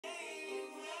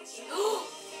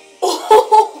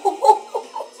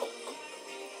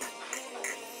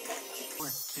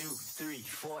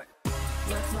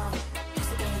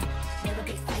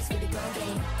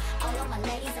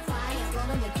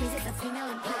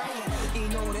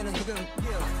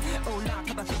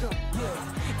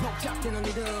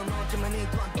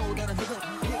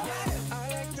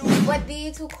Whatดี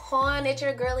ทุกคน It's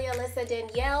your girlie Alyssa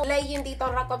Danielle และยินดีต้อ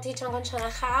นรับกลับที่ช่องของฉันน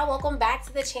ะคะ Welcome back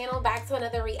to the channel, back to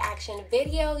another reaction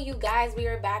video. You guys, we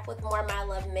are back with more My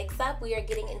Love Mix-Up. We are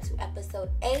getting into episode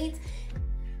 8.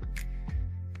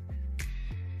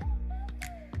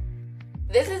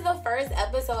 This is the first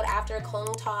episode after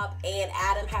Kong Top and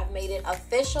Adam have made it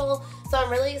official. So I'm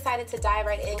really excited to dive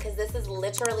right in because this is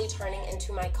literally turning into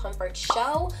my comfort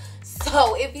show. So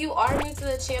if you are new to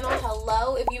the channel, hello.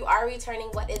 If you are returning,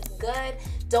 what is good?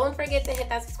 Don't forget to hit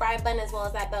that subscribe button as well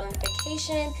as that bell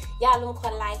notification. Y'all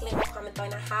don't like, leave a comment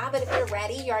on the high. But if you're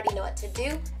ready, you already know what to do.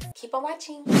 Keep on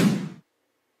watching.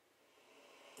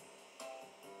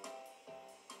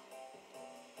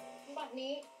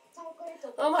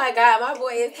 Oh my god, my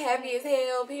boy is happy as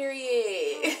hell,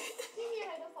 period.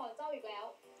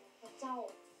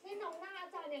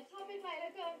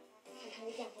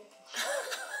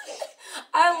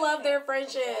 I love their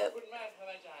friendship.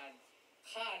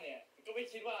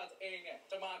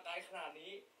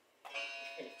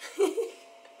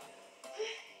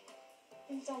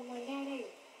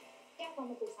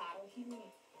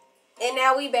 And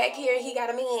now we back here, he got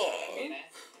a man.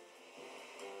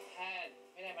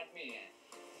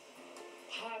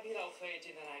 ภาพที่เราเคย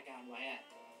จินตนาการไว้อะ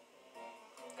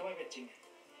ก็ไม่เป็นจริง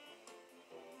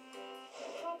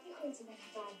ภาพที่เคยจินตนา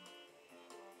การ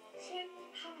เช่น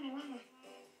ภาพอะไรบ้างอะ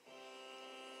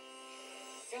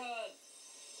ก็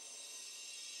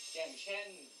อย่างเช่น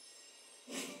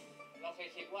เราเคย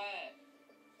คิดว่า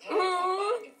ถ้าเราทำบ้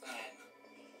านกับแฟน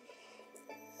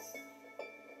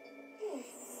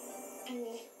อัน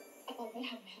นี้อะตอมไม่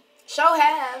ทำแล้ว Show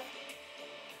have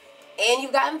and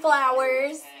you've gotten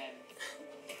flowers.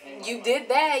 You did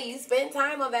that. You spent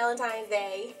time on Valentine's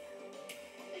Day.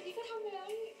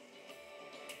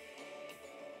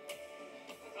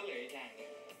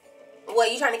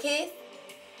 What, you trying to kiss?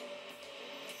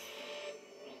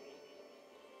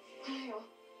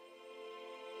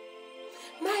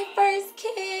 My first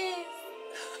kiss.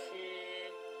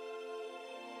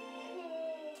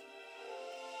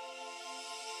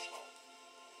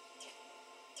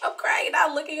 I'm crying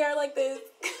out looking at her like this.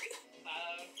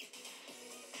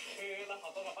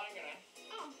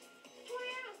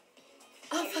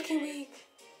 I'm fucking weak.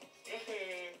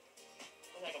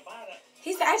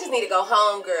 He said, I just need to go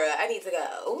home, girl. I need to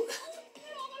go.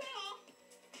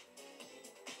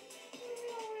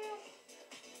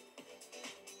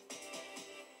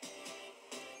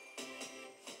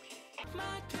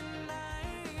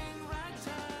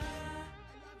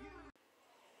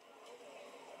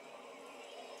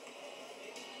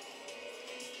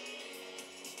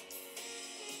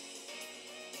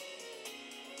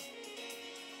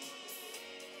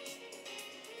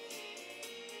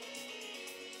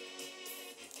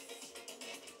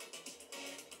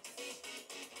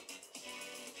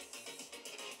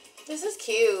 This is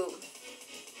cute.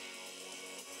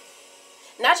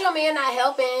 Not your man not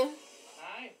helping.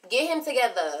 Get him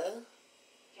together.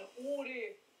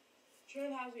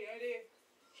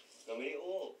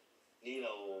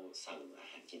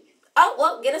 Oh,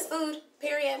 well, get us food.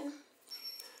 Period.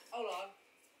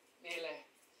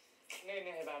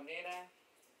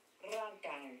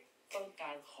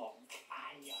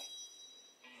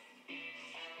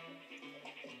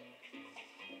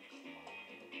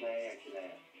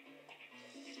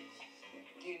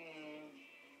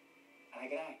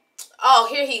 Oh,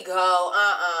 here he go.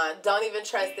 Don't even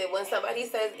trust it. When somebody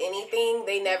says anything,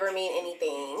 they never mean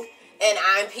anything. And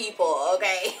I'm people,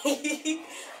 okay?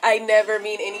 I never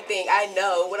mean anything. I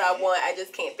know what I want. I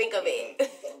just can't think of it.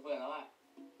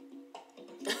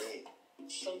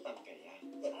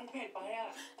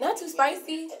 Not too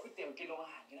spicy.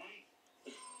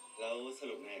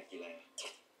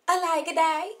 I like it,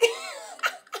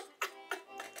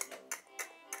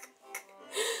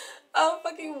 I'm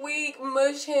fucking weak.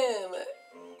 Mush him.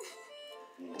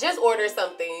 Just order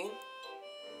something.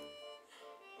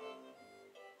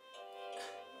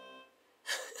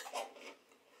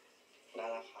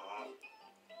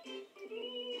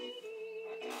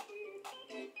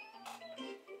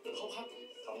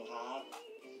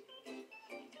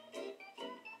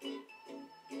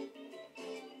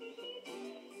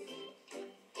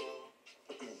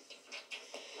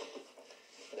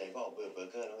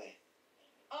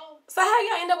 So how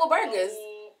y'all end up with burgers?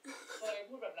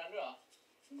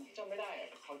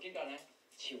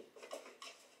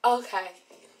 Okay.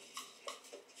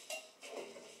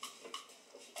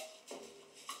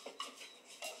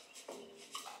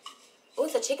 Oh,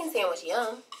 it's a chicken sandwich.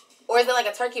 Yum. Or is it like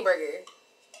a turkey burger?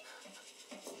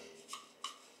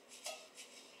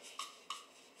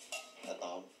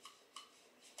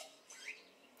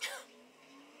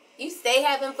 You stay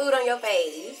having food on your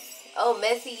face. Oh,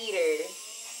 messy eater.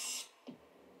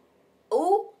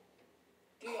 Ooh.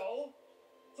 เดี๋ยว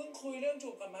เพิ่งคุยเรื่องจู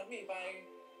บกับมัดหมี่ไป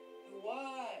หรือว่า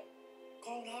ก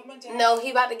องทัพมันจะ No, he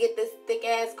about to get this thick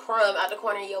ass crumb out the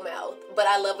corner of your mouth. But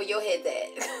I love where your head's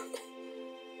at.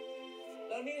 แ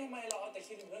ล้วนี่ทำไมเราเอาแต่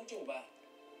คิดถึงเรื่องจูบอ่ะ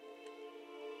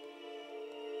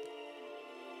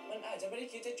มันอาจจะไม่ได้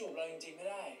คิดจะจูบเราจริงๆก็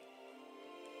ได้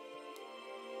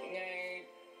ยังไง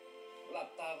หลับ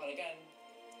ตาก่อนเลยกัน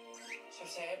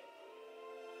เซฟ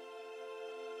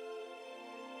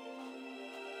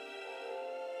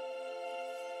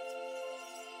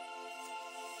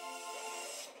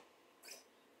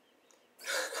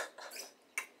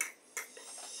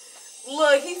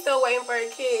Look, he's still waiting for a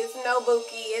kiss. No,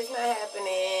 Bookie, it's not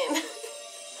happening.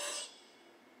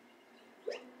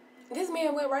 This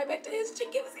man went right back to his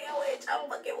chicken sandwich. I'm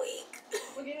fucking weak.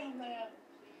 เมื่อกี้ทำอะไรอ่ะ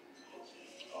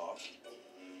อ๋อ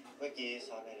เมื่อกี้ซ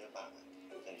อสในเนื้อปาก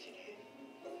ใส่ชิ้นให้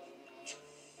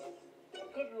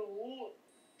ก็รู้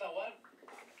แต่ว่า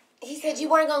He said you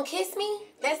weren't gonna kiss me?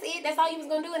 That's it? That's all you was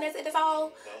gonna do and that's it? That's all?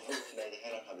 แล้วนายจะให้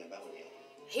เราทำอะไรบ้างวันนี้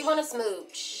He wanna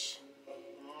smooch.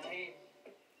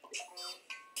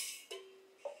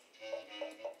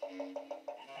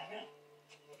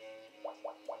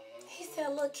 He said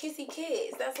a little kissy kiss.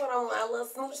 That's what I want. I love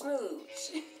smooch smooch.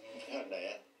 แบบไหน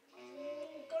อ่ะ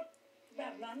ก็แบ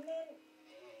บนั้นนั่น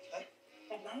ฮะ แ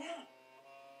บบนั้นอ่ะ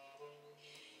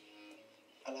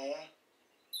อะไรอ่ะ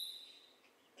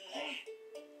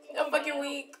I'm fucking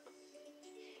weak.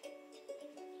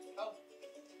 เอ้า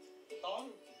ตอง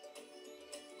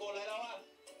โกรธอะไรแล้วอ่ะ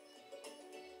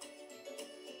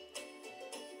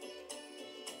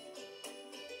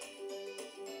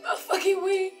I'm fucking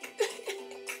weak.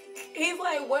 He's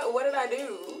like, what did I do?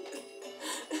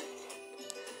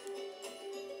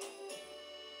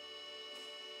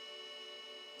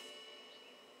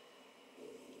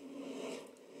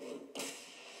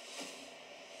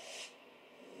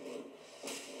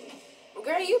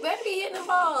 Girl, you better be hitting the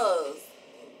balls.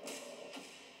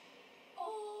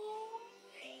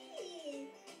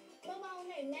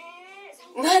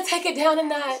 Not take it down a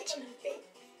notch.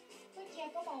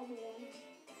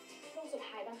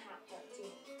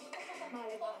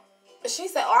 She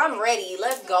said, oh, I'm ready.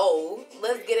 Let's go.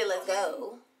 Let's get it. Let's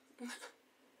go.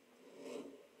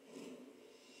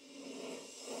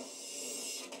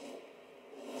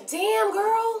 Damn,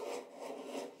 girl.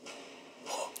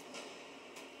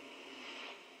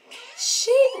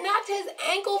 She knocked his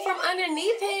ankle from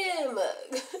underneath him.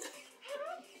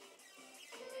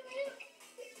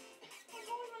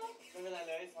 ไม่เป็นไร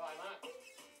เลยสบายมาก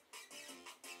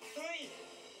เฮ้ย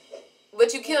But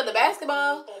you killed the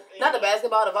basketball. Not the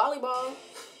basketball, the volleyball.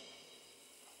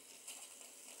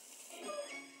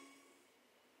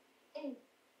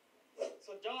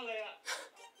 สุดยอดเลยอ่ะ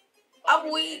I'm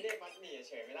weak. เรียกมัดหมี่เ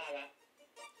ฉยไม่ได้แล้ว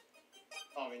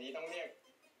ต่อไปนี้ต้องเรียก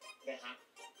เลยฮัก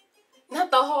Not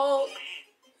the whole.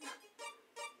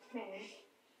 แหม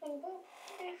มันก็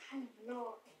ไม่ได้ขนาดนั้นหรอ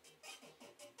ก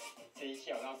สีเ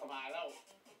ขียวเราสบายแล้ว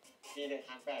มีเลย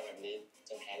ฮักแบบนี้จ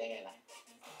ะแพ้ได้ไงล่ะ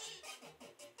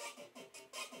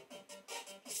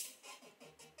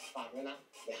ฝากด้วยนะ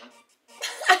เดี๋ยวฮัก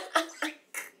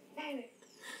ได้เลย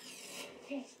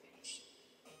งั้น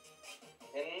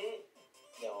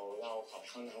เดี๋ยวเราขอไป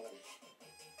เข้าน้ำกันนะ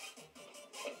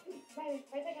ได้เลย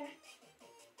ไว้เจอกันนะ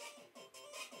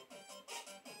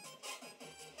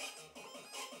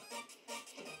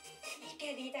นี่แก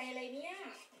ดีใจอะไรเนี่ย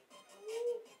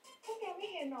พวกแกไม่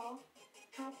เห็นเหรอ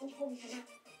ฮาผู้ชมฉันอะ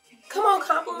Come on,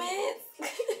 compliments.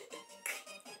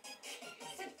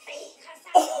 สติค่ะส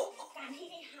การที่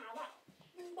ไอ้ฮาบอะ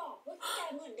มันบอกว่าแก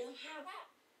เหมือนเดิมฮาบอะ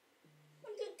มั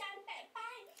นคือการแปะป้า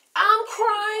ย I'm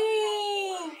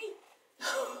crying.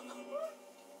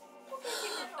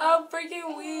 I'm freaking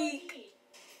weak.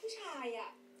 ผู้ชายอ่ะ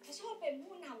เขาชอบเป็น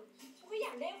ผู้นำเขาก็อย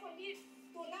ากได้คนที่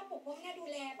ดูหน้าปกป้องหน้าดู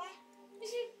แลป่ะไม่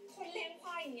ใช่คนเลงคว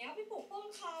ายอย่างเงี้ยไปปกป้อง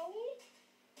เขา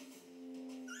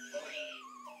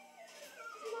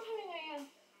จะต้องทำยังไงอ่ะ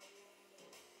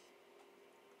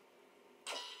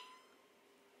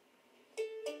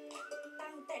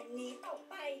ตั้งแต่นี้ต่อ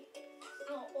ไปเอ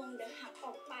าองค์เดอะหักอ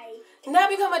อกไป Not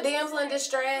become a damsel in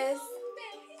distress. เบ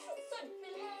ลให้สุดๆไป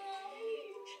เลย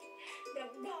รั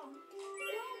บรอง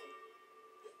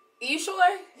You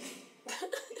sure?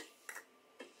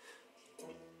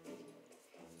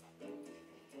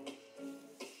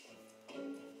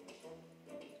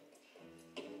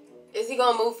 he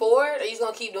gonna move forward, or you just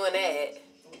gonna keep doing that?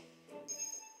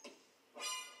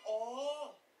 อ๋อ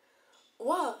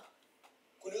What?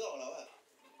 กูนึกออกแล้วอะ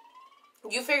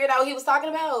You figured out what he was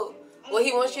talking about? What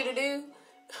he wants you to do?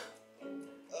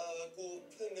 กู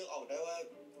เพิ่งนึกออกได้ว่า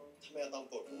ทำไมอะตอม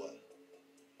โกรธกูอะ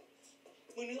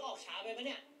มึงนึกออกช้าไปปะเ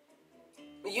นี่ย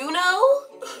You know?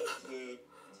 คือ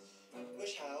เมื่อ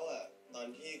เช้าอะตอน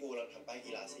ที่กูกำลังทำป้าย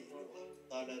กีฬาสีอยู่อะ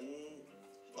ตอนนั้น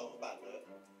ตอมเขาบาดเลอะ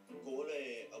กูก็เลย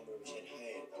เอามือไปเช็ดให้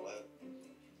แต่ว่า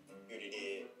อยู่ดี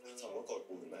ๆสมก็โกรธ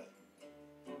กูขึ้นมา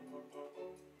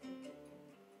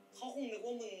เขาคงนึก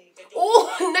ว่ามึงจะจบ Ooh,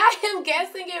 not him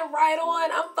guessing it right on.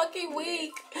 I'm fucking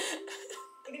weak.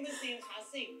 ก็นี่มันซีนคลาส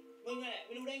สิก มึงอะแหละไ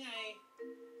ม่รู้ได้ไง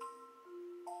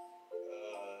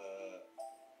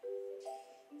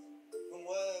มึง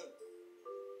ว่า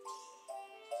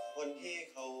คนที่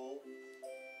เขา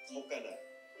คบกันอ่ะ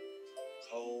เ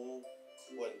ขาค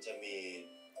วรจะมี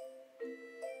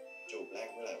จูบแรก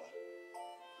เมื่อไหร่วะ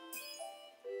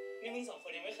นี่มึงสองค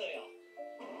นยังไม่เคยเหรอ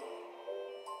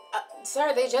Sir,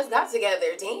 they just got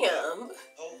together. Damn.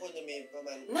 เขาควรจะมีประม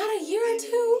าณ Not a year or หรือ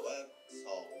two? ว่า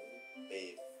2 ปี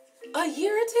A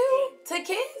year or two? To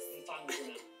kiss? มึงฟังกู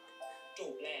นะ จู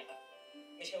บแรกอะ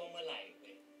ไม่ใช่ว่าเมื่อไหร่เว้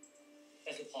ยแ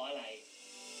ต่คือเพราะอะไร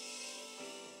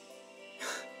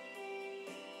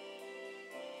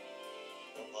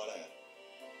เพราะอะไรอ่ะ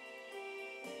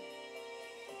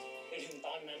ไปถึงต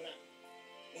อนนั้นอะ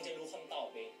มึงจะรู้คำตอบ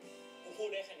เองกูพูด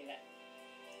ได้แค่นี้แหละ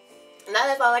Now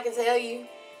that's all I can tell you.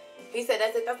 He said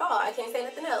that's it, that's all. I can't say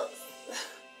nothing else.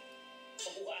 เพรา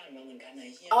ะกูก็อ่านมาเหมือนกันนะไ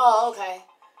อ้เหี้ย Oh, okay.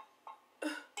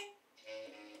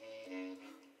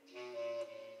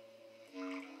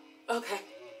 Okay.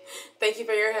 Thank you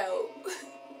for your help.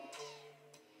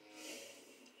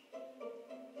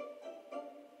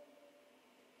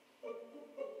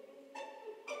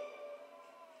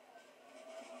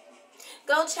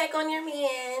 Go check on your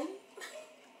man.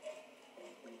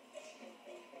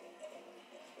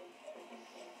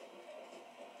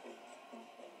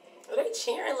 Are they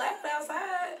cheering loud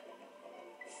outside?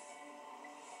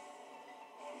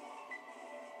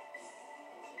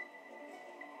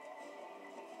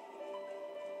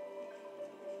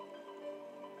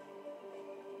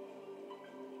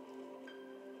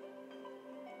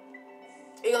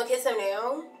 Are you gonna kiss him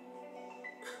now?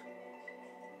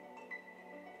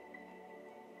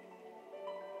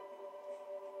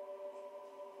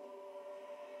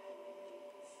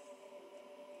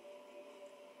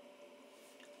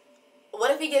 What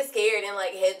if he gets scared and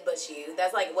like headbutts you?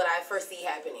 That's like what I foresee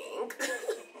happening.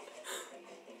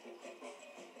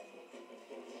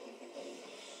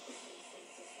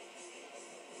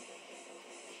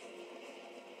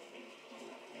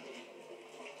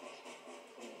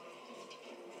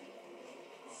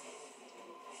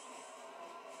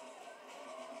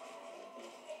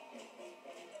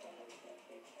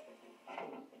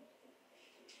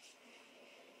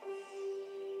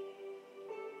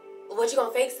 What, you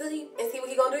gonna fake sleep and see what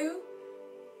he gonna do?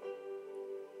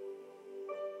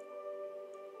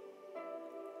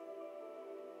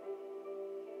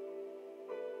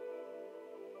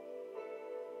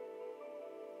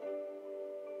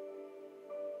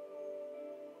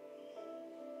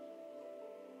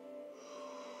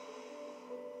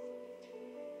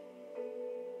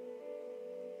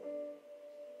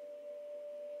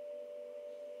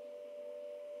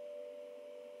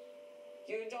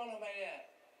ยืนจ้องทำไมเนี่ย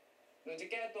หรือจะ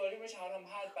แก้ตัวที่เมื่อเช้าทำ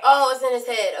พลาดไป Oh, it's in his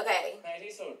head. Okay. ใน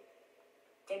ที่สุด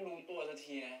ก็รู้ตัวสัก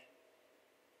ทีนะ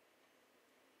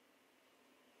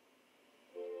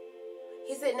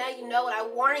He said, now you know what I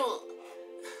want.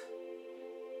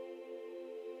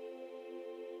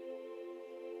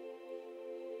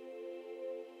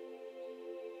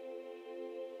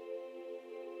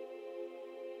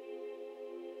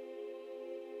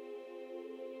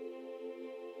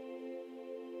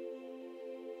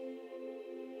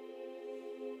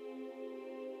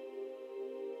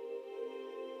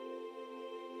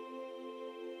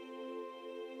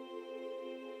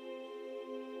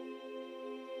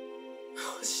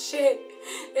 Oh, shit.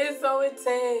 It's so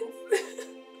intense.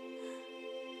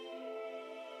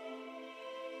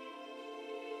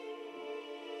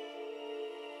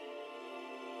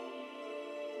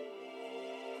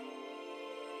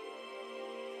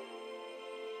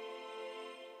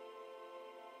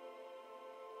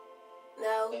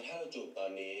 No. แต่ถ้าเราจูบตอ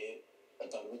นนี้อา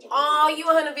จารย์ก็จะ Oh, you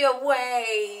want him to be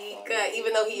awake.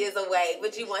 Even though he is awake,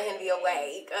 but you want him to be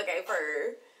awake. Okay, per.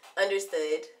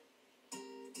 Understood.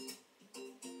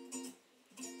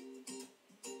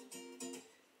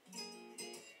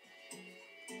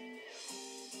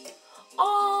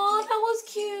 Oh, that was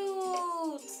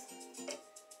cute.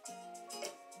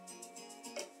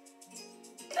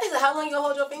 how long you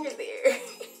hold your fingers there?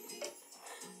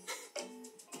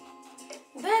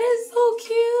 That is so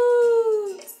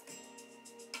cute.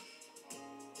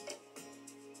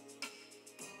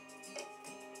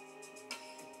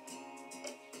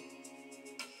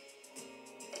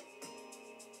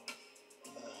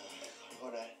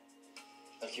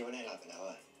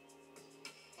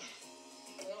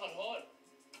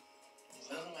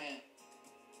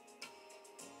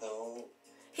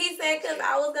 He said because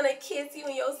I was gonna kiss you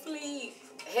in your sleep.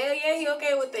 Hell yeah, he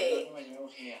okay with it.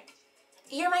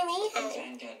 You're my man.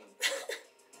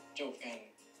 จูบกัน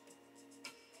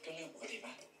ก็เรื่องปกติ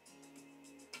ป่ะ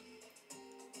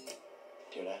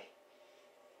เดี๋ยวนะ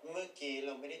เมื่อกี้เร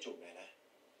าไม่ได้จูบเลยนะ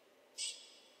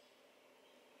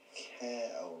แค่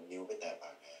เอานิ้วไปแตะปา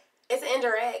กนะ It's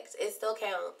indirect. It still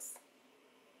counts.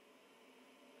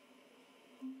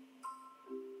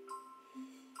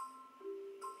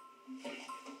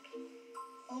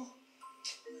 Oh.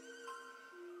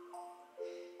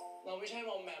 เราไม่ใช่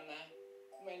มอมแมมนะ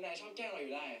ทำไมนายชอบแกล้งเราอ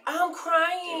ยู่ได้ I'm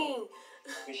crying.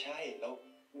 ไม่ใช่เรา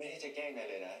ไม่ได้จะแกล้งนาย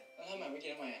เลยนะแล้วทำไมเมื่อกี้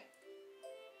ทำไมอ่ะ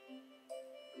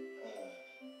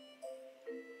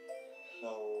เร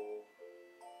า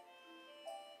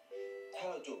ถ้า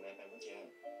เราจูบนายไปเมื่อกี้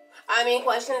I mean,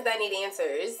 questions that need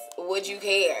answers. Would you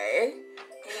care?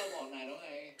 ก็เราบอกนายแล้วไง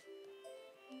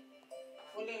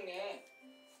ว่าเรื่องเนี้ย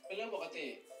เป็นเรื่องปกติ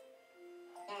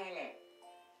นายแหละ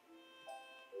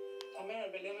ทำให้มัน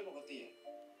เป็นเรื่องไม่ปกติ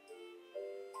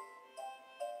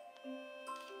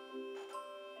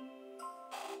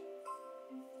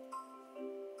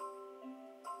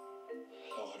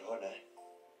เราขอโทษนะ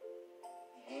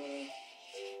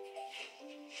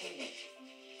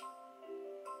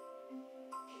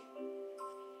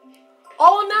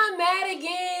Oh, not mad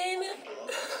again.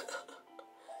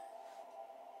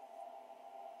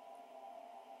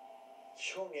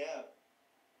 ช่วงเนี้ย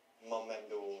มอมแมม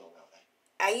ดูเหงาๆนะ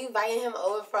Are you inviting him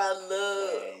over for a little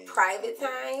private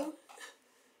time?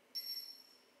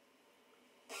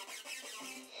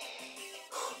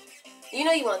 You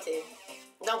know you want to.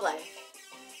 Don't play.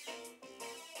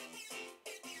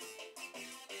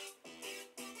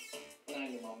 นาย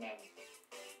หรือมอมแมม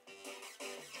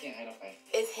อยากให้เราไป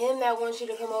It's him that wants you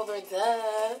to come over,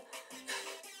 duh.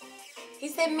 He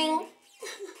said me.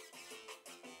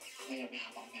 เราอยากไปหา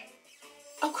หมอมแมม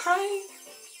I'm crying.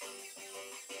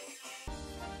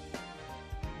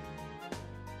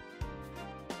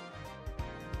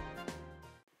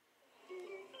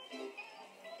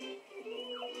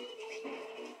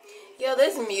 Yo,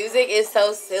 this music is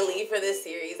so silly for this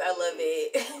series. I love it.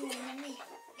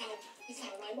 พี่สา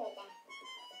วน้อยบอกป่ะ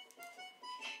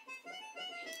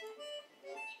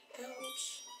Ouch.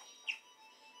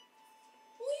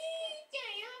 อุ้ยใหญ่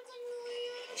ยากจังเลย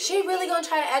อ่ะ She really gonna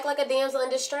try to act like a damsel in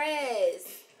distress.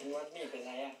 วัดนี่เป็นไ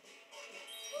รอ่ะ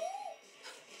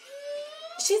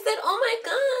She said, oh my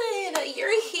god,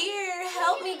 you're here.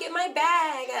 Help me get my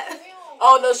bag.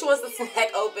 Oh no, she wants the snack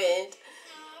opened.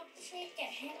 ช่วยแกะ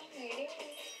ให้เราหน่อยได้ไหม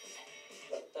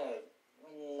แต่วั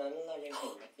นนั้นเรายังเห็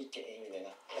นพี่เก๋เองอยู่เลยน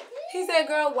ะ He said,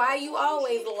 girl, why you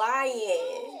always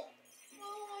lying? เร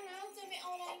านะจะไปเอา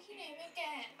อะไรที่ไหนมาแก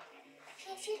ะเร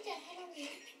าช่วยแกะให้เราหน่อ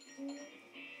ย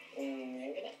งั้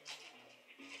นก็ได้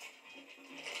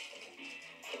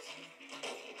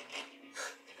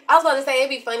I was about to say, it'd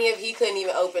be funny if he couldn't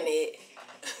even open it.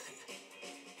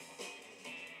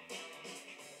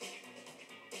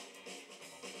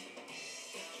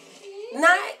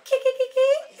 Not kiki.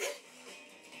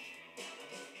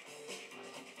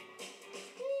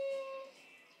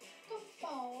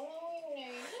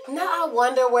 Now I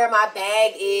wonder where my bag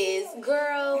is,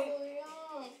 girl.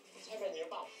 ใช่แบบนี้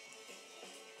เปล่า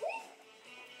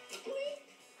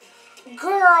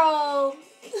Girl.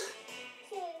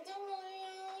 สวยจังเลย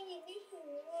อ่ะหยิบไม่ถึง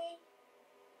เลย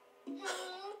ฮะ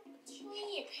ช่วย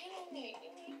หยิบให้เราหน่อยได้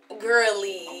ไหม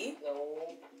Girly. แล้ว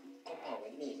กระเป๋ามั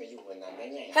นหนีไปอยู่บนนั้นได้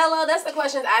ไง Hello, that's the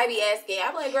questions I be asking.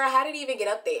 I'm like, girl, how did he even get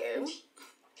up there?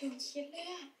 ถึงคิดเลย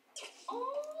อ่ะอ๋อ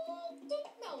ก็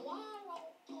แบบว่าเรา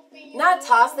เอาไป Not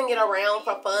tossing it around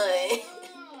for fun.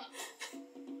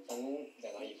 งั้นเดี๋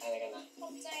ยวเราหยิบให้แล้วกันนะ ขอ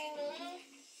บใจนะ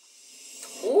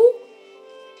Ooh.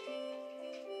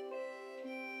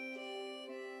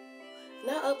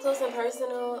 Not up close and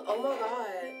personal. Oh my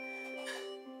god.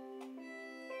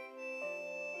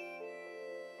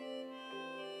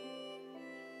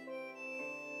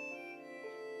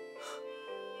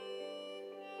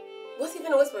 What's he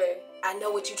gonna whisper? I know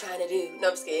what you trying to do. No,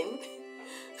 I'm just kidding.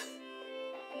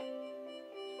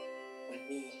 วัน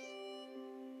นี้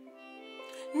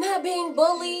Not being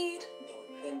bullied. โดน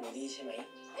เพื่อนบูลลี่ใช่ไหม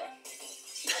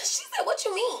She said, what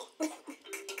you mean?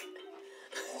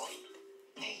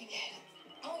 ไปกันใหญ่แล้ว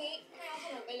เอางี้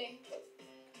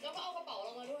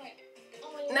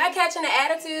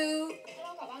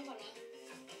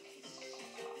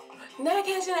Not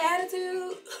catching the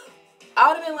attitude. I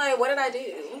would have been like, what did I do?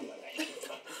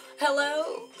 Hello?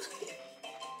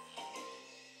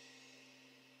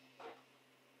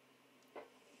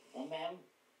 แมม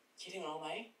คิดถึงเราไหม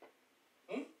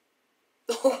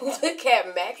Look at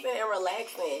maxing and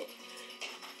relaxing.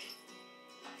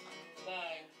 นา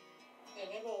ยเห็น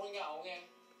ให้โบมันเหงาไง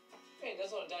ไม่เห็นจะ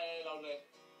สนใจเราเลย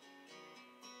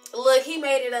Look, he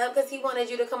made it up because he wanted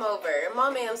you to come over. My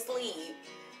man sleep.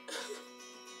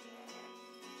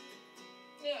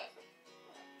 เนี่ย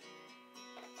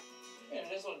ไม่เห็น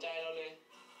จะสนใจเราเลย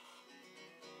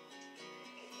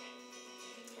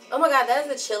Oh my god, that is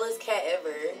the chillest cat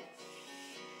ever.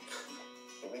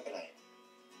 ไม่เป็นไร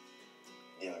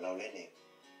เดี๋ยวเราเล่นเอง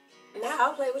Nah,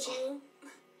 I'll play with you.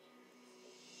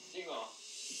 จริงเหรอ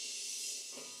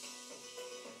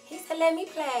He said, let me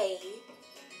play.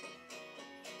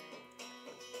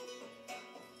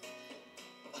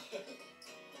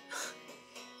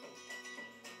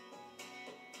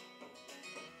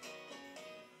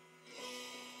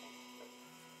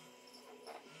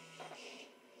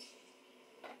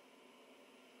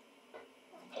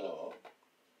 ฮัลโหล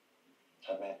ค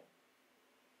รับแม่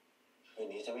คืน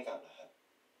นี้จะไม่กลับเหรอครับ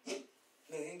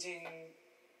หรือจริง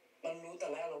ๆมันรู้แต่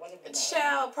แรกเราว่าจะเป็นแบบ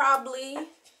Child, probably.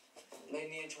 เลย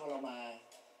เนียนชวนเรามา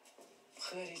เ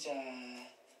พื่อที่จะ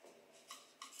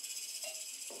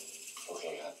โอเค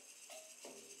ครับ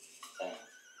ได้ครับ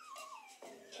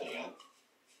สวัสดีครับ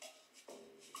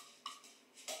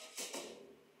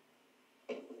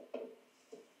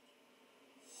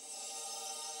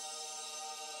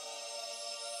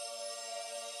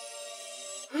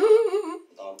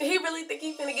He really think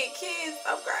he finna get kissed.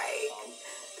 I'm great.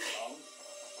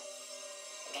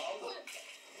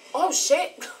 Oh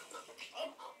shit.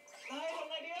 นายทำ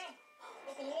ไงดีอะเร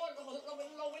าขอโทษเร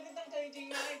าไม่ได้ตั้งใจจริง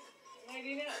ๆนายไง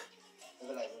ดีเนี่ย ไม่เ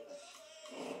ป็นไรไม่เป็นไร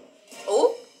Oh.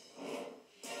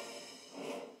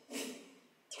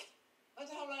 เรา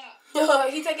จะทำอะไรอะ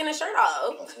He taking his shirt ถ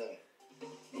off. อดเสื้อเลย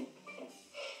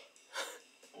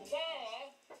บ้าเหรอ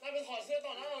นายเป็นถอดเสื้อต่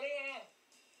อหน้าเราได้ไงอะ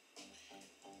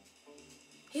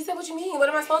He said, what you mean? What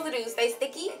am I supposed to do? Stay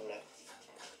sticky? นั่นแหละ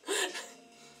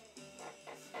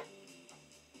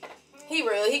He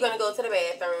real. He gonna go to the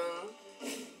bathroom.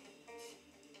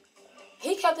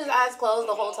 He kept his eyes closed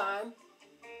the whole time.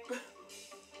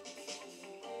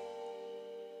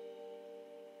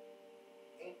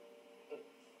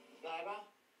 นายปะ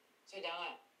ใช่ยังอ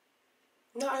ะ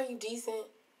No, are you decent?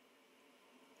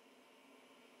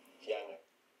 ยังอ่ะ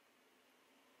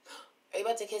Are you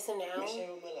about to kiss him ไม่ now? ใช่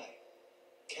ว่าเมื่อไหร่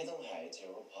แค่ต้องหายเจอ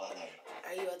ว่าเพราะอะไร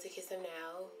Are you about to kiss him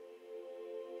now?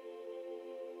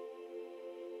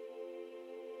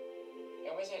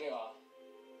 ยังไม่ใช่เลยเหรอ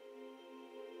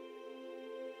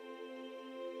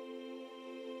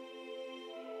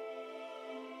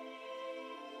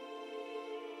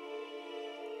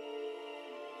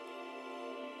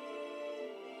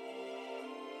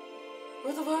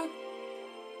What the fuck?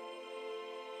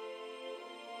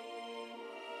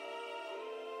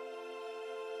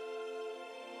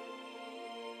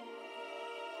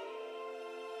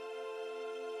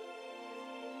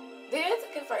 Dude, it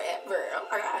took him forever. Oh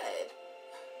my god.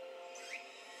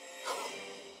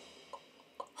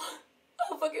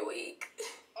 I'm fucking weak.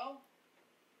 เอ้า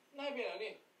นายเปลี่ยนแล้ว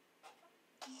นี่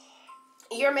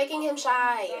You're making him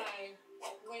shy. นาย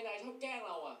ทำไมนายชอบแกล้งเ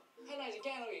ราอะถ้านายจะแก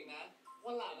ล้งเราอีกนะ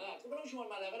วันหลังอะก็ไม่ต้องชวน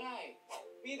มาแล้วก็ได้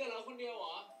มีแต่เราคนเดียวเหร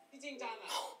อที่จริงจังอะ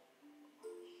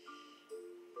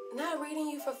Not reading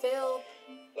you for Phil.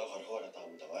 เราขอโทษนะตอม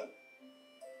แต่ว่า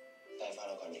ได้ฟังเ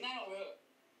ราก่อนดิ นายออกไปเถอะ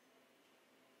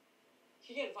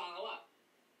ขี้เกียจฟังแล้วอะ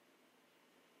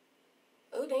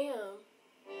Oh damn.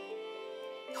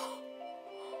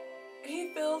 He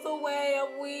feels away.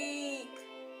 I'm weak.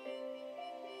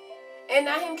 And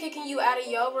not him kicking you out of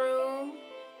your room.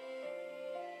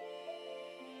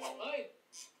 เฮ้ย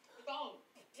ไม่ต้อง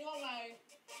นี่ห้องนาย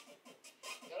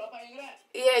เดี๋ยวเราไปเองก็ได้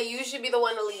Yeah, you should be the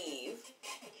one to leave.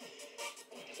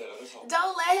 เดี๋ยวเราไปสอง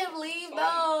Don't let him leave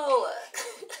though.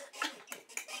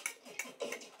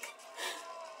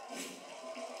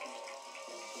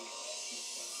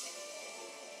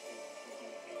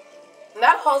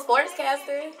 Not a whole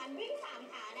sportscaster. การวิ่ง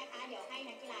3 ขานะคะ เดี๋ยวให้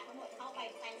นักกีฬาทั้งหมดเข้าไป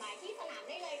สแตนบายที่สนามไ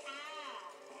ด้เลยค่ะ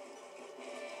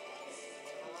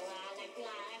เอาล่ะนักกีฬ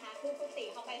านะคะคือทุกสี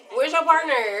เข้าไป Where's your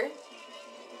partner?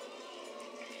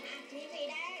 มีสี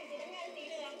แดง สีน้ำเงิน สีเ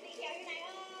หลือง สีเขียวอยู่ไหนเ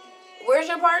อ่ย Where's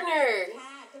your partner? ค่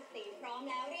ะทุกสีพร้อม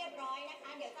แล้วเรียบร้อยนะคะ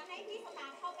เดี๋ยวจะให้พี่สตา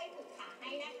ร์เข้าไปฝึกขาให้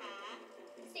นะคะ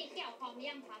สีเขียวพร้อมหรือ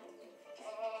ยังคะ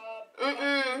ใ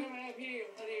ช่ไหมพี่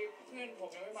พอดีเพื่อนผม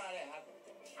ยังไม่มาเลยครับ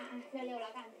เร็วๆแล้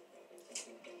วกัน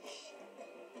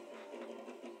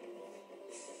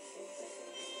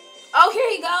Oh Oh, here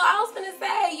you go. I was gonna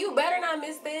say, you better not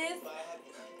miss this.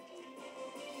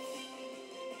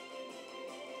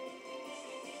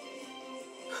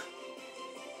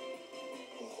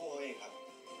 ผมคู่เขาเองครับ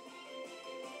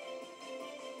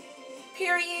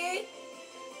Period.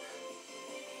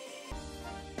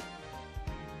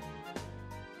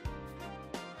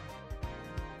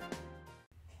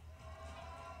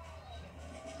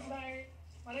 ได้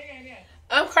มาได้ไงเนี่ย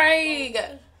I'm Craig.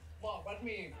 บอกวัด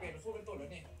มีเปลี่ยนคู่เป็นตุ่นแล้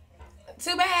วนี่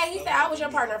Too bad. He said I was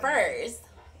your partner first.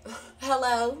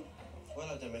 Hello. ว่าเ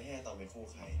ราจะไม่ให้ตอนเป็นคู่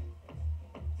ใคร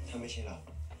ถ้าไม่ใช่เรา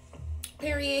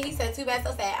Period. He said, too bad,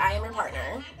 so sad. I am your partner.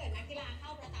 ถ้าเกิดนักกีฬาเข้า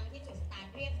ประจำที่จุดสตาร์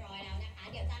ทเรียบร้อยแล้วนะคะ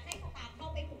เดี๋ยวจะให้สตาฟเข้า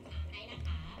ไปผูกขาให้นะค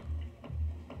ะ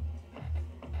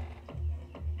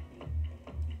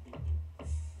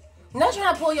I'm not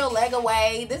trying to pull your leg away.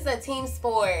 This is a team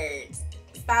sport.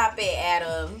 Stop it,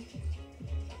 Adam.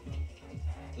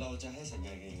 เราจะให้สัญญ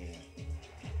าณกันยังไงอะ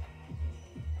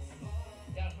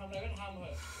อยากทำอะไรก็ทำเถ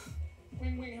อะวิ่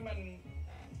งให้มัน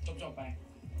จบไป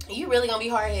You really gonna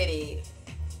be hard-headed.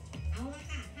 เอาละ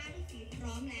ค่ะถ้าทุกทีมพ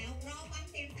ร้อมแล้ว รอฟัง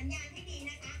เสียงสัญญาณให้ดี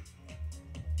นะคะ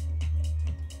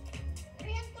เต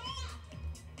รียมตัว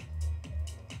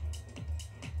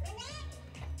ระวัง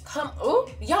Come, ooh,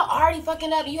 y'all already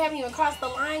fucking up. You haven't even crossed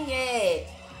the line yet.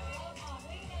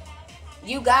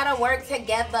 You gotta work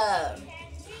together. แดง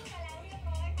วิ่งไปแล้วเรียบ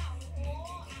ร้อยค่ะโอ้โ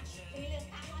หสีเหลือง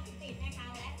ตามมาติดๆนะคะ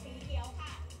และสีเขียวค่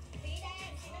ะ สีแดง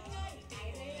สีน้ำเงินไป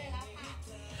เรื่อยๆแล้วค่ะ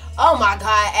Oh my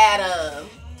God, Adam.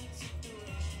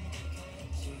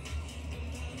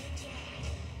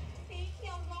 สีเขี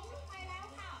ยวล้มลงไปแล้ว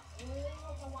ค่ะเร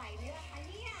าจะไหวไหมล่ะคะเ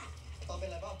นี่ย ตอนเป็น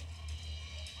อะไรบ้าง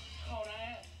เข้านะ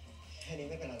แค่นี้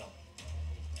ไม่เป็นไรหรอก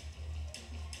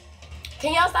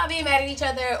Can y'all stop being mad at each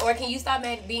other, or can you stop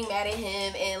being mad at him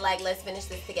and like let's finish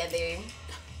this together?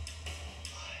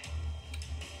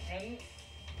 งั้น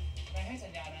นายให้สั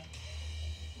ญญานะ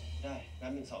ได้นั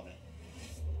บ1-2นะ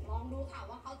ลองดูค่ะ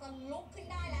ว่าเขาจะลุกขึ้น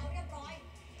ได้แล้วเรียบร้อย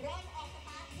เริ่มออกสต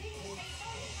าร์ทวิ่งไปเข้า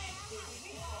ไปแล้วค่ะ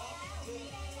วิ่งออกแล้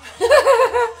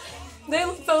ว They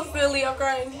look so silly. I'm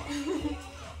crying.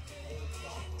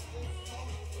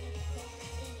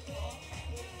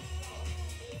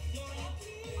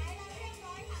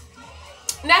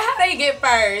 Now how they get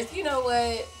first? You know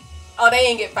what? Oh, they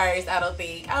didn't get first, I don't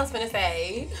think. I was finna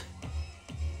say.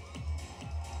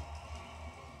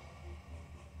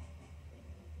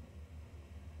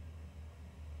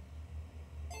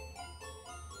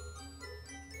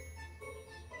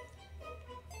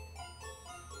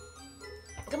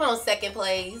 Come on, second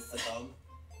place. อะตอม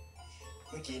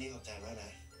เมื่อกี้นี่ขอบใจมากนะ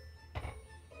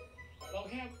เรา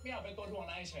แค่ไม่อยากเป็นตัวถ่วง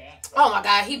นายเฉยอะ Oh my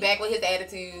God, he back with his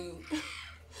attitude.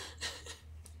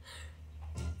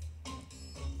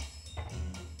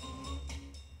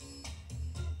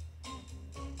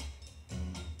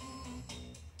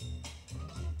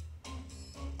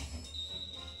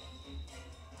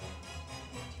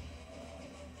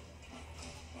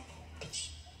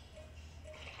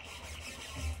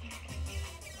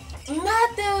 Not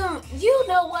them. You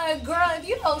know what, girl? If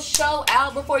you don't show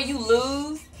out before you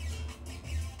lose.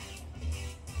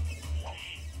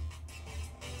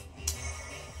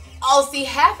 Oh, see,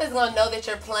 half is gonna know that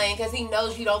you're playing because he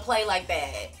knows you don't play like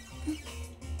that.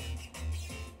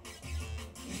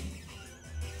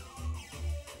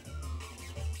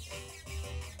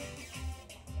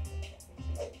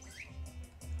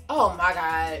 Oh my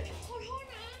God.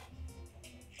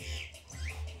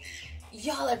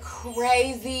 Y'all are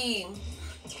crazy.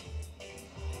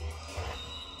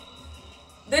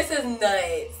 This is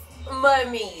nuts.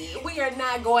 Mommy, we are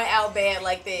not going out bad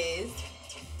like this.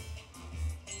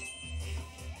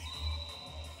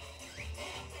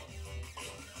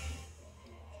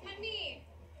 มันนี่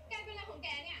แกเป็นอะไรของแก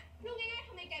เนี่ยลูกง่ายๆท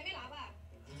ำไมแกไม่รับอ่ะ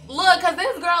Look, cause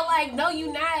this girl like, no, you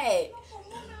not. ขอโ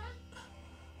ทษนะ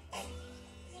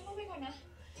งั้นลูกไปก่อนนะ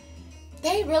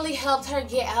They really helped her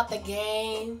get out the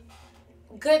game.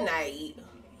 Good night.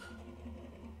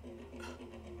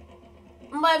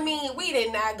 Mommy, we did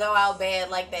not go out bad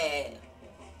like that.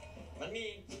 มันมี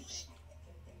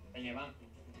เป็นไงบ้าง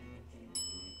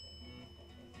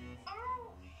อ้าว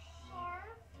ฮา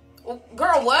ร์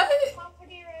Girl, what? ความพอ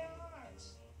ดีเลยอ่ะ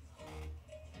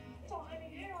ส่งอันนี้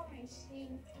ให้เราหน่อยสิ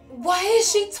Why is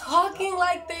she talking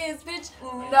like this, bitch?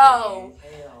 No.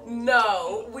 No,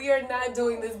 we are not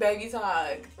doing this baby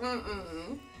talk.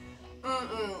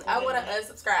 I want to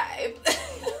unsubscribe.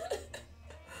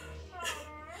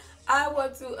 I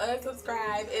want to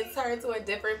unsubscribe and turn to a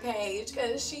different page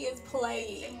because she is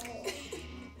playing.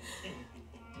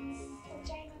 ขอบใ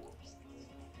จนะ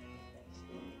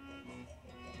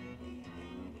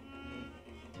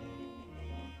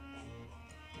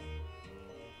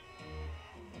I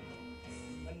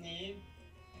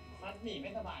หนีไม่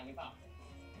สบายหรือเปล่า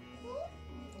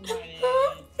ทำไม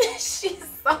She's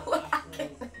so hot.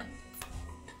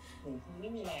 หนูไม่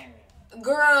มีแรงเลย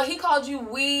Girl, he called you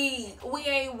weak. We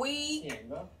ain't weak. เสียง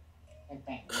ก็แป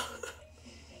ลก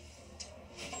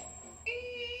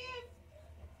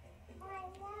เรา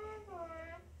ว่าน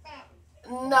ะแบบ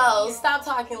No, stop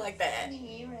talking like อ that. ย่าง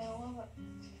นี้อยู่แล้วว่าแบบ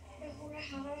เป็นคุณนะ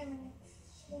คะอะไร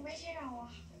มันไม่ใช่เราอ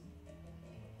ะ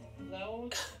ๆแล้ว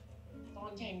ตอ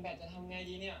นแข่งแบดจะทำไง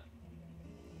ดีเนี่ย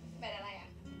แบบอะไรอะ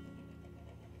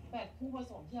แบดคู่ผ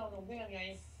สมที่เราลงด้วยกันไง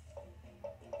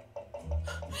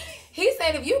He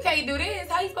said if you can't do this,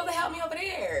 how you supposed to help me over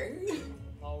there?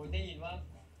 เราได้ยินว่า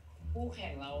คู่แข่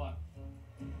งเราอ่ะ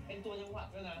เป็นตัวจังหวัด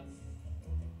ด้วยนะ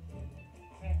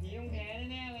แบบนี้ต้องแพ้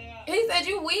แน่ๆเลยอ่ะ He said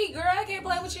you weak, girl. I can't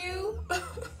play with you.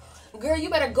 Girl, you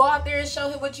better go out there and show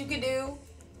him what you can do.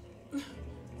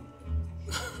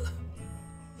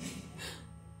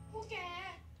 พวกแก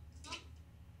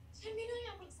ฉันมีเรื่องอย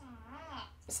ากปรึกษาอะ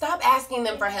Stop asking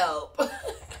them for help.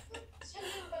 ฉัน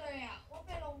ลืมไปเลยอะว่าไป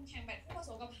ลงแข่งแบดคู่ผส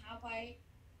มกับฮาไป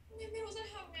เนี่ยไม่รู้จะ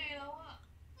ทำไงแล้วอะ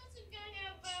ถ้าฉันแกล้งแอ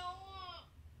บแล้วอะ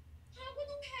ฮาก็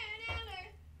ต้องแพ้แน่เลย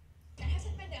แต่ถ้าฉั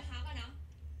นเป็นเดอะฮาอะนะ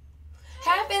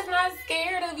Half is not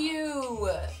scared of you.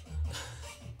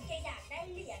 แกอยากได้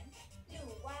เหรียญหรือ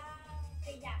ว่าแก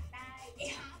อยากได้ไอ้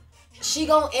ฮะ She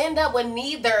gonna end up with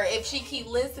neither if she keep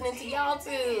listening to y'all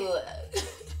too.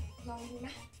 ลองดูน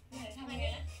ะเดี๋ยวทำ ทำไม ยังไง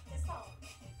นะ นะ จะสอบ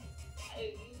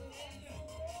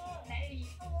ได้ดี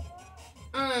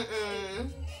Mm-mm.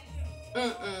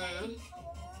 Mm-mm.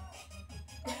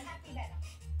 แล้วถ้าตีแบดอ่ะ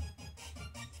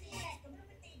ตีแบดก็ไม่ต้อง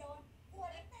ไปตีโดนกลัว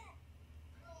แล้วแต่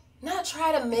Not try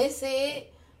to miss it.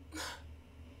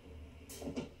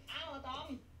 อ้าวอะตอม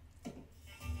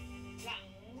หลัง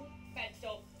แบดจ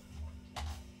บ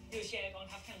อยู่เชียร์กอง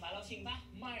ทัพแข่งบาสเราชิงปะ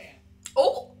ไม่อะ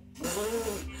Oh.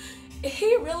 He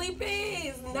really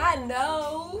pissed. Not no.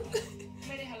 ไ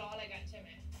ม่ได้ทะเลาะอะไรกันใช่ไหม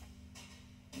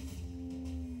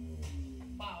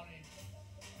เปล่าเลย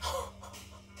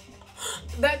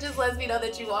That just lets me know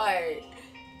that you are.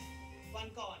 วัน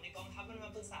ก่อนในกองทัพมันมา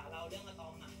ปรึกษาเราเรื่องอะตอ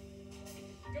มอ่ะ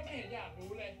ก็ไม่เห็นอยากรู้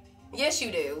เลย Yes, you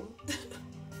do.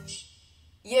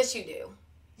 Yes, you do.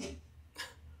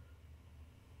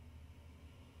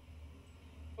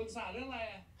 ปรึกษาเรื่องอะไร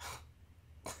อ่ะ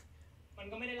มัน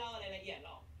ก็ไม่ได้เล่าอะไรละเอียดห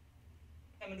รอก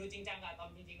แต่มันดูจริงจังกับอะตอม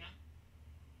จริงๆนะ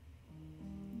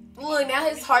Look, now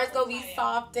his heart's gonna be บาง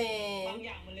softened. อ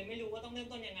ย่างมันเลยไม่รู้ว่าต้องเริ่ม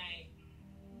ต้นยังไง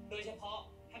โดยเฉพาะ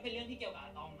ถ้าเป็นเรื่องที่เกี่ยวกับอ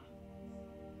ะตอมอ่ะ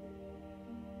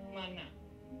มันอ่ะ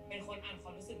เป็นคนอ่านคว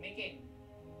ามรู้สึกไม่เก่ง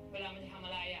เวลามันจะทำอ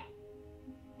ะไรอ่ะ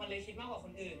มันเลยคิดมากกว่าค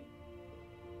นอื่น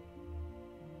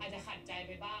อาจจะขัดใจไ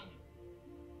ปบ้าง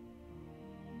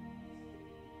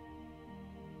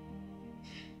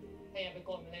แต่อย่าไปโก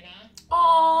รธมันเลยนะ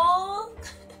Aww.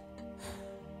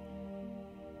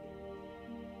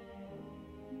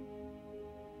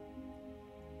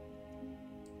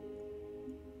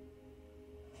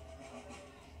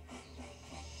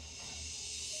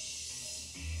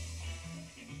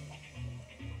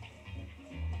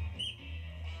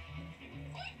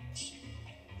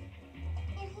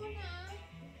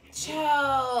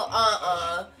 Chill.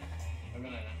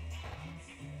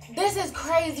 This is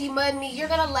crazy, Money. You're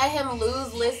gonna let him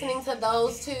lose listening to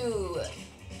those two.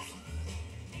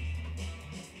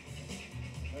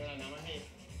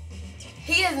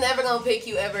 He is never gonna pick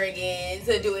you ever again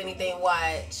to do anything.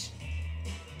 Watch.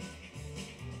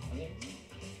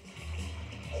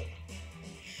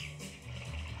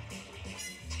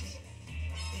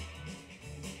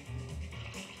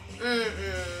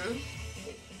 Mm-mm.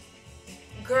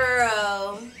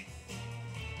 Girl.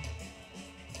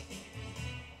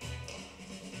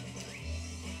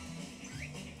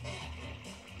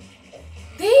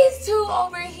 These two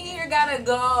over here gotta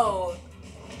go.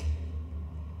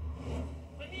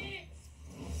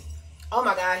 Oh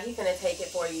my God, he's gonna take it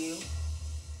for you.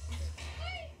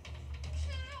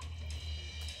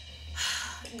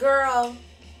 Girl.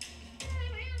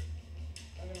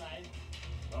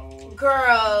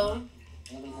 Girl.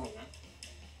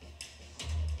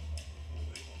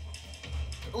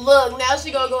 Look, now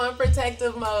she gonna go in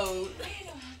protective mode.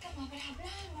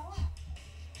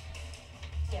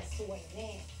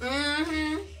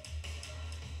 Mm-hmm.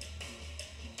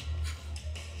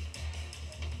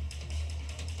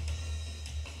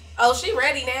 Oh, she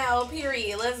ready now,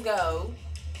 period. Let's go.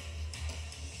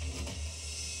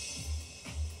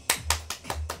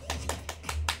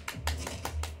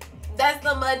 That's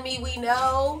the mud me we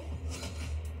know.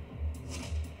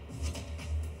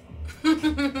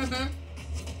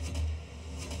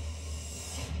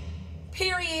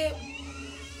 Period.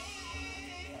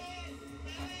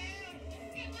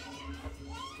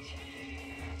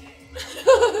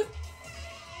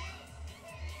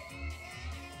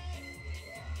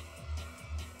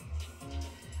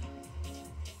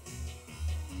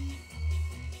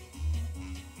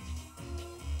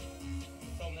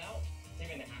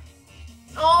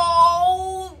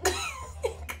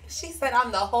 that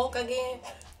I'm the Hulk again.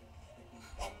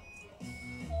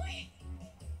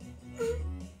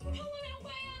 กูทำอะไรลงไป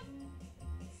อ่ะ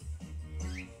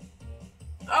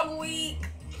I'm weak.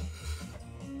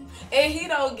 And he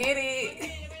don't get it. จ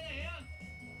ะไปไหนอ่ะ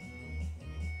นี่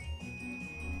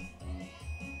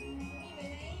ไป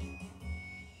ไหน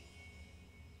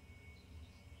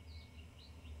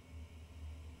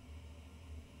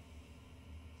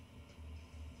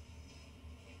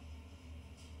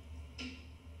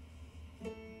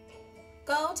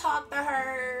Go talk to her.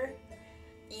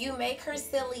 You make her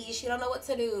silly. She don't know what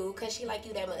to do because she like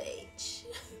you that much.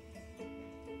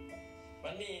 มั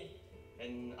นมีเป็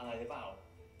นอะไรหรือเปล่า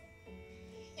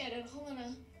อย่าเดินเข้ามานะ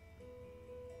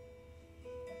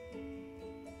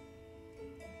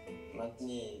มัน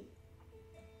มี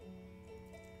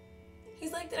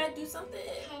He's like, did I do something?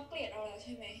 ฮาเกลียดเราแล้วใ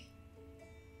ช่ไหม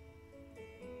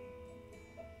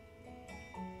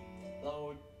เรา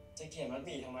จะเขียนมัดห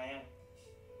มี่ทำไมอ่ะ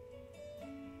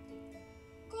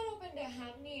ก็เราเป็นเดอะฮั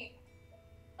กนี่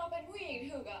เราเป็นผู้หญิง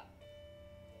ถึกอะ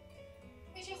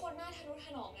ไม่ใช่คนหน้าทะนุถ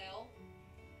นอมแล้ว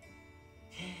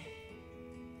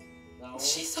เรา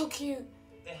She's so cute.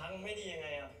 แต่ฮังไม่ดียังไง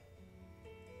อ่ะ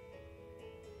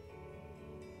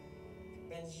เ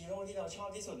ป็นฮีโร่ที่เราชอบ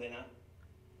ที่สุดเลยนะ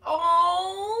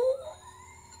Oh,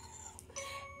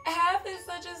 Half is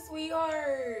such a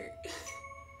sweetheart.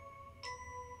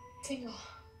 จริงเหรอ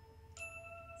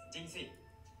จริงสิ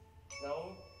แล้ว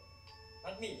มั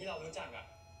ดหมี่ที่เรารู้จักอ่ะ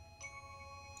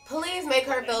Please make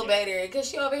her feel better because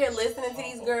she over here listening to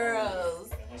these girls.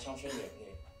 เขาชอบช่วยเหลือ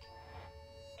นี่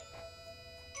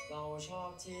เราชอบ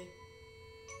ที่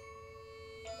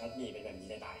มัดหมี่เป็นแบบนี้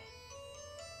ได้ตาย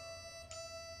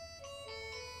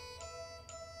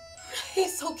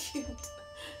He's so cute.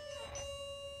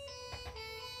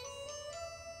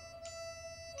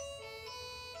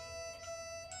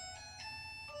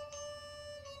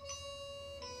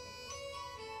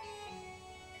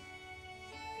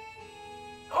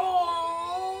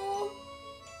 Oh,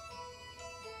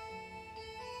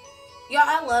 y'all,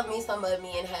 I love me some of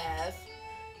me and Half.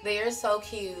 They are so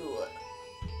cute.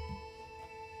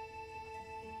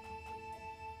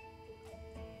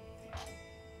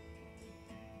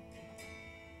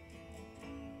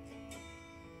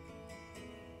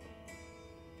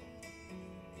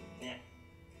เนี่ย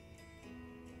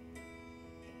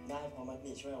ได้เพราะมัดห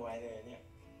มี่ช่วยเอาไว้เลยเนี่ย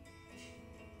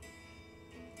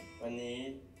วันนี้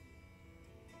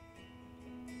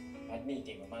มัดหมี่เ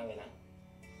ก่งมากๆเลยนะ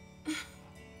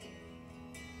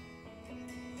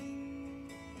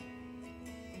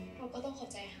เราก็ต้องขอบ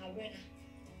ใจฮาร์ด้วยนะ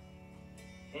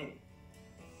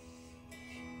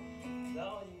แล้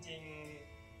วจริง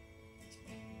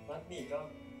ๆมัดหมี่ก็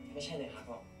ไม่ใช่เลยฮัก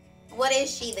หรอก What is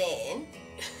she then?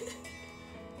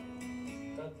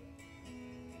 ก็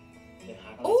เดี๋ยวฮั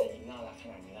กก็จะยิ้มน่ารักข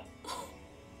นาดนี้ละ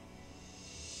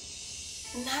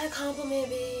Not a compliment,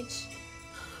 bitch.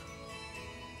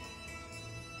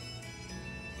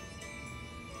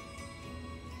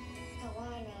 แต่ว่า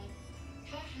นะ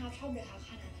ถ้าฮาร์ชอบเดอะฮัก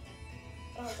ขนาดนั้นนะ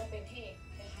เราจะเป็นพระเอก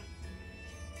เดอะฮัก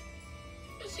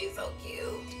She's so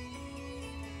cute.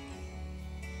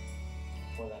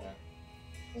 พูดแล้วนะ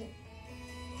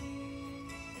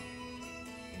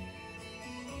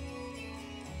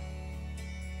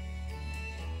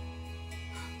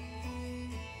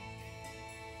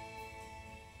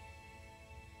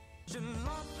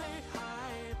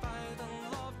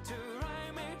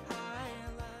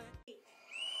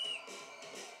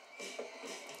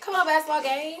Come on, basketball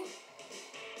game.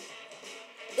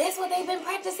 That's what they've been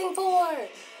practicing for.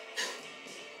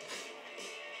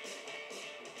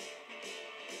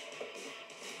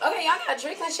 Okay, y'all got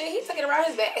drinks and shit. He took it around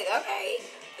his bag. Okay.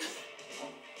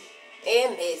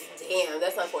 And this. Damn,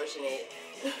 that's unfortunate.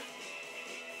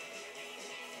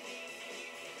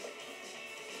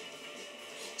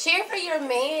 Cheer for your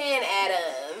man,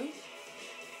 Adam.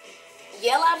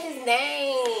 Yell out his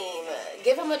name.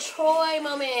 Give him a Troy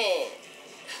moment.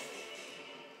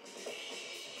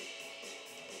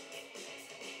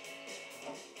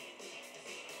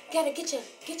 Gotta get your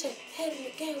head in the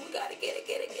game. We gotta get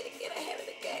ahead of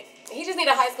the game. He just need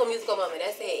a High School Musical moment.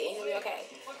 That's it. And he'll be okay.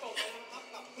 ก็จบไปนะครับ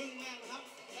กับครึ่งแรกนะครับ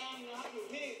แต้มนะครับอยู่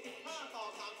ที่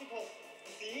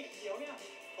15-36สีเขียวเนี่ย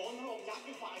โดนถล่มยับอ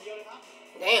ยู่ฝ่ายเดียวเลยครับ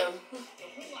Damn. เดี๋ยว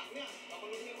ครึ่งหลังเนี่ยเรามา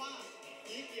ลุ้นกันว่า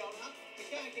สีเขียวนะครับจะ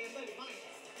แก้เกมได้หรือไม่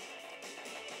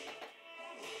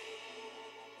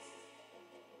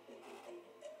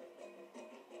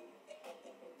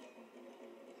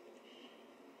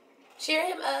Cheer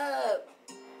him up.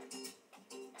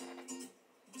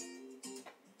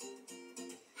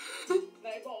 ไหน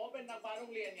บอกว่าเป็นนางฟ้าโร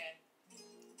งเรียนไง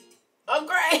Oh,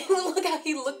 great. Look how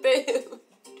he looked at him.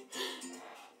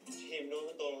 ทีม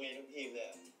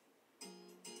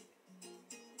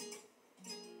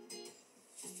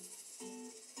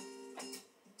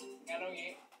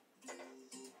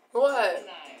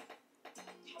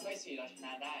เราชน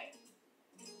ะได้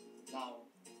เรา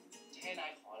จะให้นา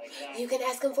ยขออะไรก็ได้ You can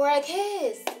ask him for a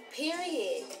kiss.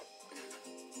 Period.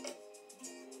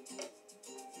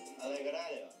 อะไรก็ได้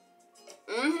เลยเหรอ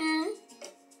Mm-hmm.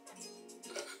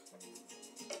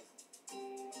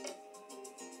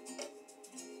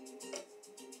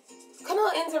 Come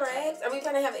on, interact. Are we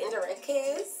gonna have an interact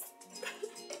kiss?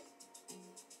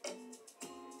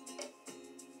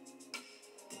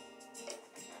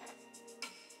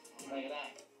 อะไรก็ได้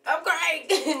Oh, great.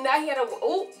 Now he had a...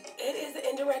 Oh, it is an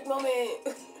indirect moment.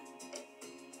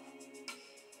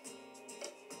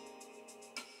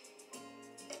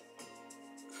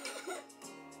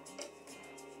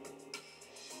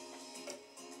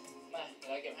 มาเดี๋ยว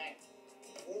เราเก็บให้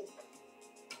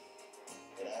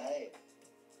ไม่ได้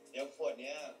เดี๋ยวขวดเ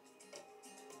นี้ย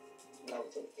เรา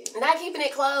เก็บเอง Not keeping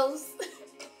it close.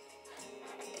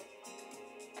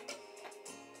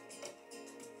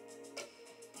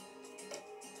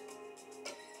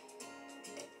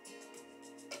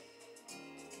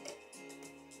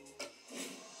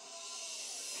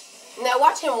 Now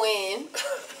watch him win.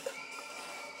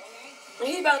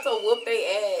 He about to whoop their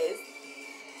ass.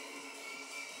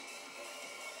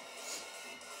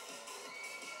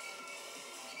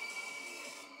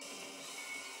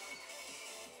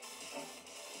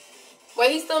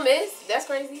 Wait, he still missed? That's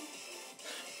crazy.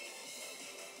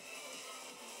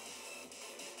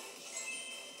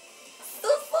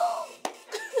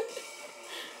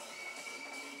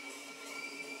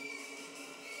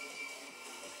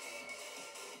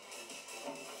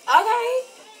 Okay.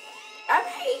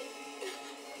 Alright.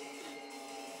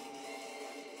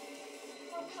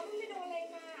 คนทำไม่โดนอะไร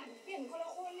มาเปลี่ยนคนละ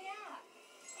คนเลยอะ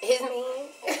His man.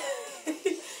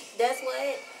 That's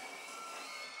what.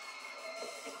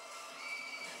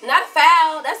 Not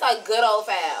foul. That's a good old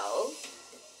foul.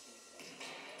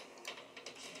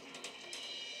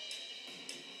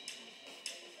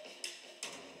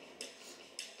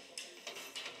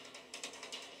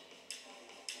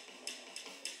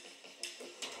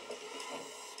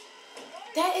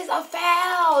 That is a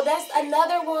foul. That's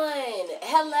another one.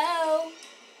 Hello.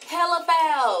 Hella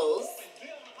fouls.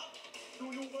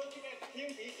 ดูเบอร์11ทีม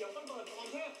สีเขียวต้องเปิดก่อน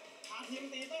เพื่อพาทีม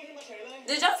ตีตื้นขึ้นมาเฉยเลย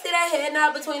Did y'all see that head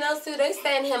nod between those two? They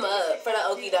stand him up for the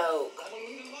okie doke. เรามา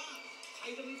ลุ้นกันว่าใคร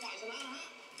จะเป็นฝ่ายชนะนะฮะ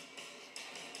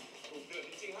ถูกเดือดจ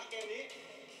ริงๆฮะเกมนี้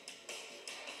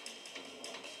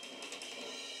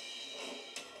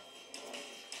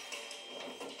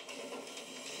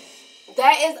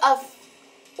That is a...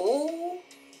 Ooh.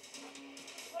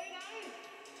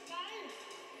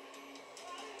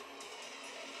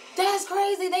 That's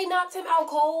crazy. They knocked him out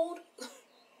cold.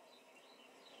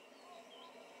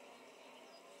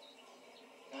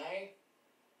 นาย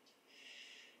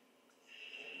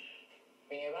เ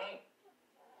ป็นไงบ้าง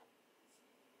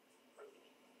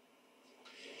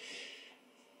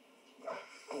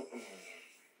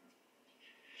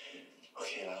โอเ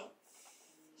คแล้ว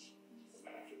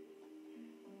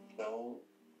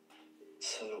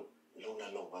สรุปลูกนั้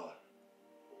นลงเปล่าอ่ะ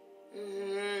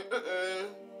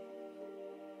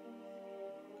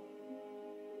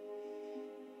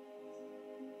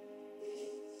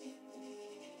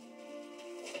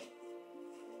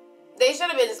They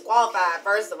should have been disqualified,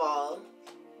 first of all.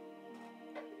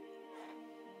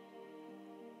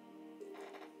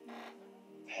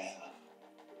 แพ้เหรอ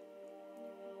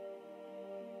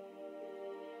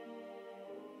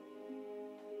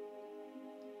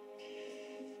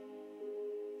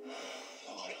เร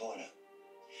าขอโทษนะ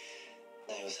น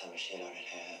ายอุตส่าห์มาเชียร์เรา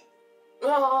แท้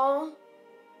Aww.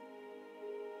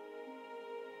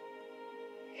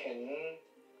 เห็น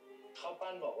ข้าว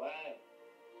ปั้นบอกว่า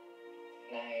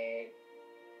นาย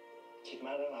คิดม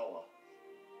ากเรื่องเราเหรอ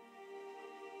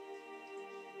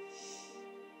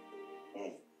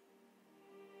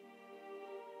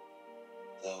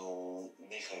เรา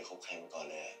ไม่เคยคบใครมาก่อน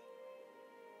เลยอะ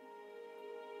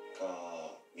ก็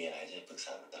มีอะไรจะปรึกษ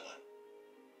ามาตลอด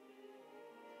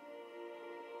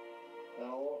แ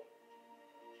ล้ว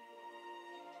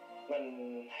มัน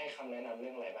ให้คำแนะนำเรื่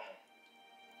องอะไรบ้าง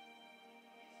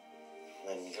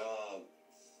มันก็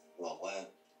บอกว่า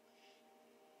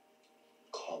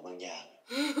ของบางอย่าง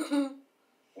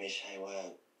ไม่ใช่ว่า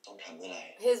ต้องทำเมื่อไหร่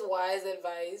His wise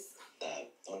advice. แต่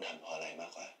ต้องทำเพราะอะไรมา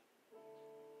กกว่า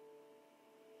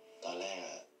ตอนแรกอ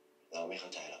ะเราไม่เข้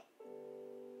าใจหรอก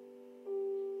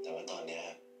แต่ว่าตอนเนี้ย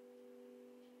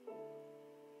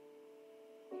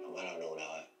เพราะว่าเรารู้แล้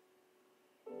วอะ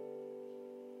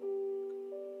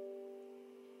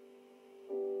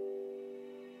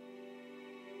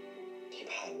ที่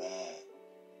ผ่านมา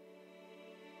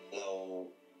เรา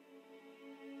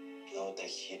แต่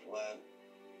คิดว่า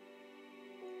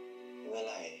เมื่อไ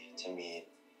หร่จะมี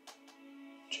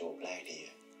จูบแรก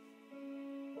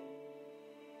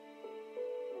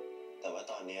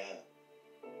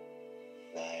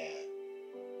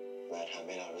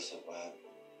รู้สึกว่า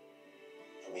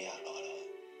เราไม่อยากรอแล้ว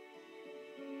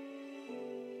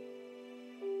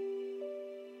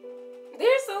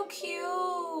They're so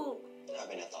cute ถ้าเ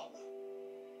ป็นอะตอมอะ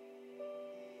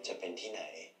จะเป็นที่ไหน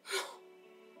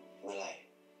เมื่อไหร่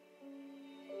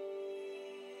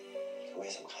ก็ไม่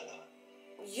สำคัญแล้ว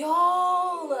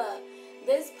Y'all,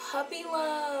 this puppy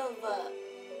love.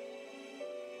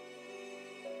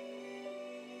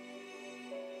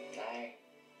 ใช่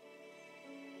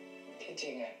ที่จ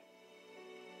ริงอะ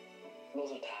ลูก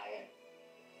สุดท้ายอะ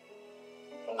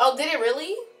Oh, did it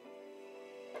really?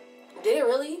 Did it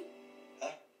really?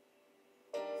 Huh?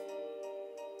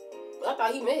 I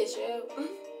thought he met his shell.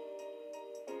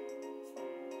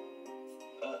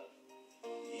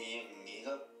 อย่างนี้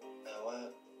ก็แปลว่า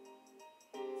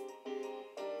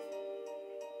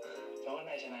เพราะว่า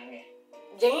นายชนะไง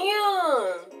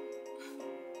Damn.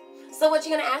 So what you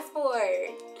gonna ask for?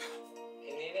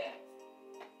 ทีนี้เนี่ย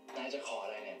นายจะขออะ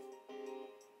ไรเนี่ย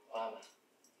ว่ามา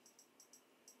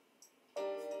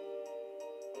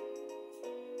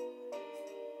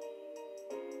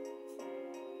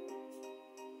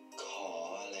ขอ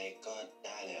อะไรก็ไ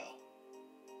ด้เลยเหรอ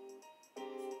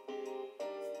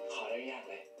ขอได้ยาก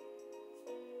เลย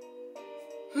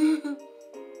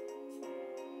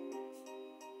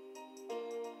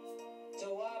จะ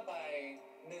ว่าไป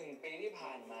1 ปีที่ผ่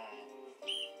านมา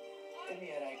ก็มี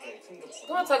อะไรเกิดขึ้นกับผม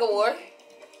Come on, tug of war.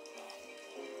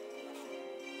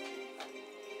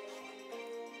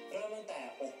 เริ่มตั้งแต่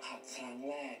อกหักครั้ง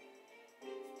แรก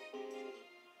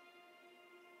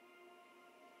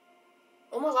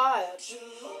Oh my god.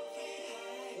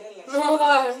 เล่นละค Oh ร my ค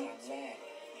รั้ god. งแรก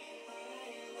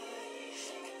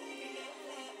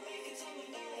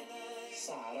ส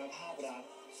ารภาพรัก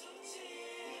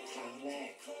ครั้งแร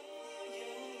ก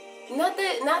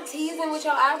Not teasing with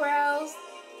your eyebrows.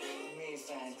 มีแฟ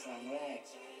นครั้งแรก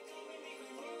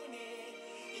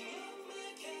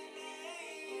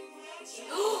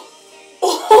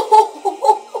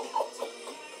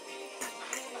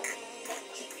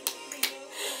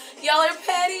Y'all are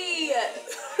petty. แ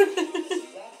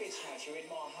ละปิดฉากชีวิต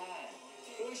ม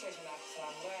 .5 ด้วยชัยชนะค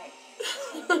รั้งแรก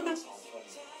ของเราสองคน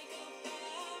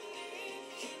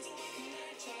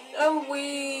I'm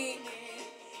weak.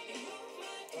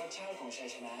 รสชาติของชัย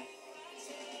ชนะ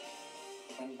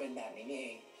มันเป็นแบบนี้นี่เอ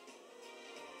ง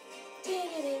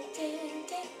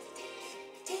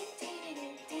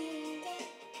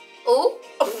Ooh.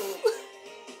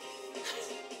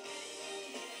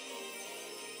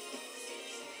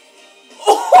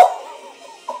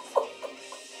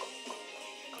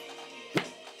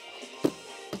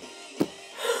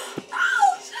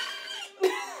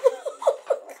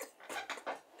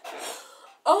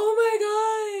 Oh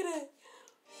my god.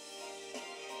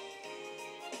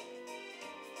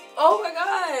 Oh my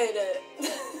god.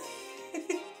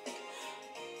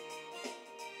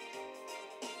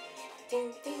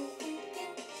 Ding, ding, ding,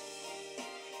 ding.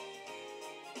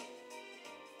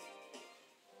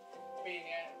 ปีเ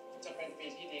นี้ยจะเป็นปี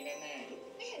ที่ดีแน่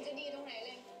ไม่เห็นจะดีตรงไหนเล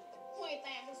ยห่วยแต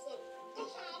กสุดๆก็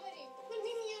ค้าไปดิ มันไ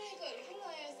ม่มีอะไรเกิดขึ้นเล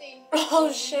ยอะสิ Oh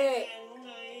shit. ไ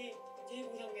งที่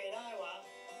กูทำไงได้วะ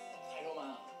ๆ ใครโทรมา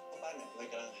บ้านเนี่ยมัน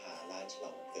กำลังหาร้านฉลอ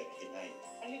งวันเกิดอาทิตย์หน้าอยู่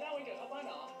อาทิตย์หน้าวันเกิดเข้าบ้านเ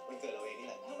หรอ วันเกิดเราเองนี่แ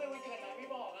หละ ทำไมวันเกิดนายไม่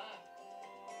บอกอ่ะ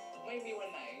ไม่มีวัน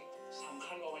ไหนสำ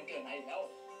คัญกว่าวันเกิดนายอีกแล้ว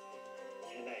แ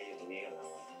ค่นายอยู่ตรงนี้กับเรา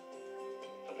อะ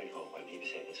ก็เป็นของขวัญที่พิ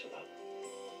เศษที่สุดแล้ว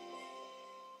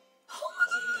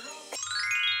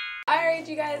Alright,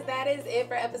 you guys, that is it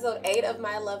for episode 8 of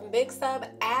My Love and Big Sub.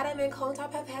 Adam and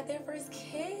Kongtop have had their first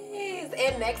kiss.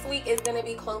 And next week is going to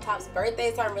be Kongtop's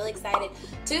birthday, so I'm really excited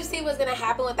to see what's going to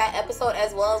happen with that episode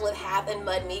as well as with Half and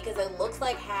Mud Me, because it looks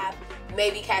like Half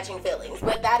may be catching feelings.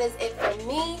 But that is it for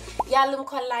me. Y'all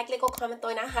like, comment,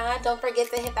 don't forget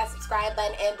to hit that subscribe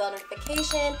button and bell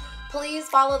notification. Please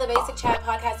follow the Basic Chat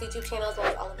Podcast YouTube channel as well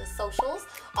as all of the socials.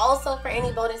 Also, for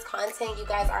any bonus content, you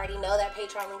guys already know that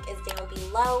Patreon link is down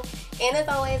below. And as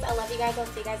always, I love you guys. I'll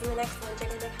see you guys in the next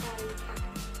one.